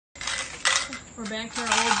We're back to our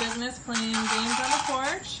old business, playing games on the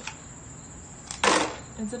porch.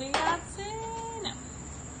 Is it a Yahtzee? No.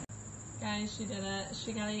 Guys, she did it.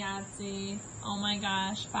 She got a Yahtzee. Oh my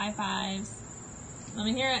gosh, 5 5s. Let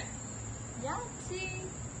me hear it. Yahtzee.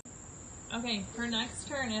 Okay, her next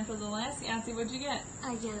turn after the last Yahtzee, what'd you get?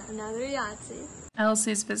 I get another Yahtzee.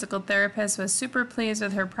 Elsie's physical therapist was super pleased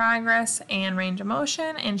with her progress and range of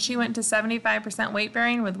motion, and she went to 75% weight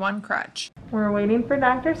bearing with 1 crutch. We're waiting for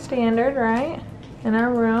Dr. Standard, right? In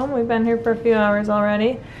our room. We've been here for a few hours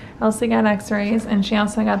already. Elsie got x-rays, and she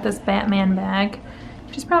also got this Batman bag.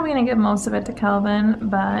 She's probably going to give most of it to Kelvin,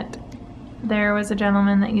 but there was a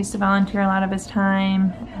gentleman that used to volunteer a lot of his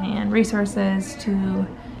time and resources to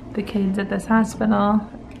the kids at this hospital.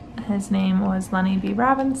 His name was Lenny B.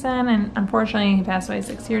 Robinson, and unfortunately he passed away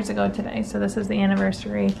 6 years ago today, so this is the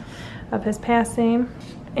anniversary of his passing.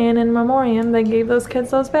 And in memoriam, they gave those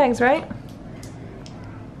kids those bags, right?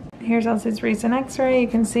 Here's Elsie's recent x-ray. You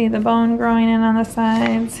can see the bone growing in on the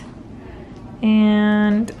sides.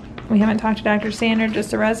 And we haven't talked to Dr. Standard,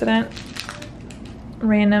 just a resident.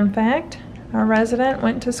 Random fact, our resident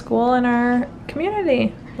went to school in our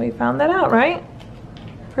community. We found that out, right?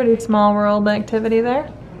 Pretty small world activity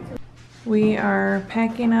there. We are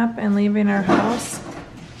packing up and leaving our house.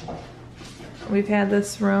 We've had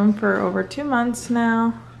this room for over 2 months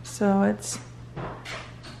now, so it's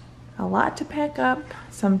a lot to pack up,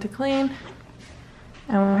 some to clean,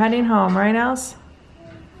 and we're heading home, right, Els?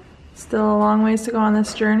 Still a long ways to go on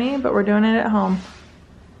this journey, but we're doing it at home.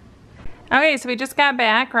 Okay, so we just got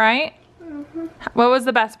back, right? Mm-hmm. What was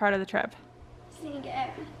the best part of the trip? Seeing it.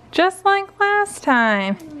 Just like last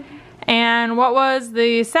time. Mm-hmm. And what was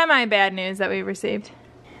the semi-bad news that we received?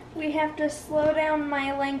 We have to slow down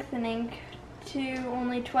my lengthening to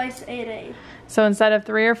only twice a day. So instead of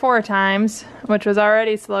 3 or 4 times, which was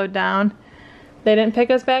already slowed down, they didn't pick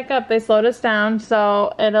us back up, they slowed us down,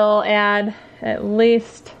 so it'll add at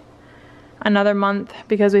least another month,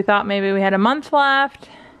 because we thought maybe we had a month left,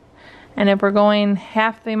 and if we're going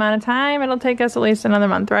half the amount of time, it'll take us at least another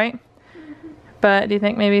month, right? Mm-hmm. But do you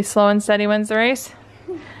think maybe slow and steady wins the race?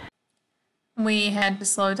 We had to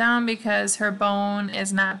slow down because her bone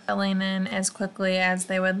is not filling in as quickly as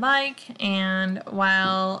they would like, and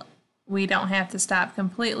while we don't have to stop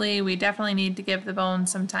completely, we definitely need to give the bone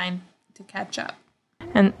some time to catch up.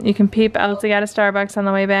 And you can peep, Elsie got a Starbucks on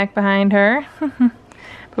the way back behind her.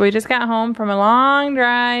 But we just got home from a long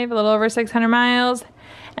drive, a little over 600 miles,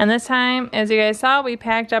 and this time, as you guys saw, we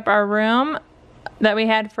packed up our room that we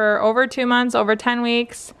had for over 2 months, over 10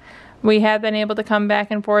 weeks. We have been able to come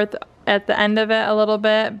back and forth at the end of it a little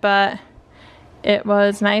bit, but it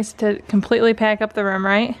was nice to completely pack up the room,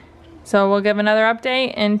 right? So we'll give another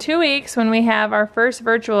update in 2 weeks when we have our first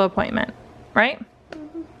virtual appointment, right?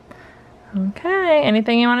 Mm-hmm. Okay,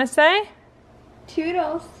 anything you want to say?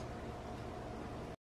 Toodles.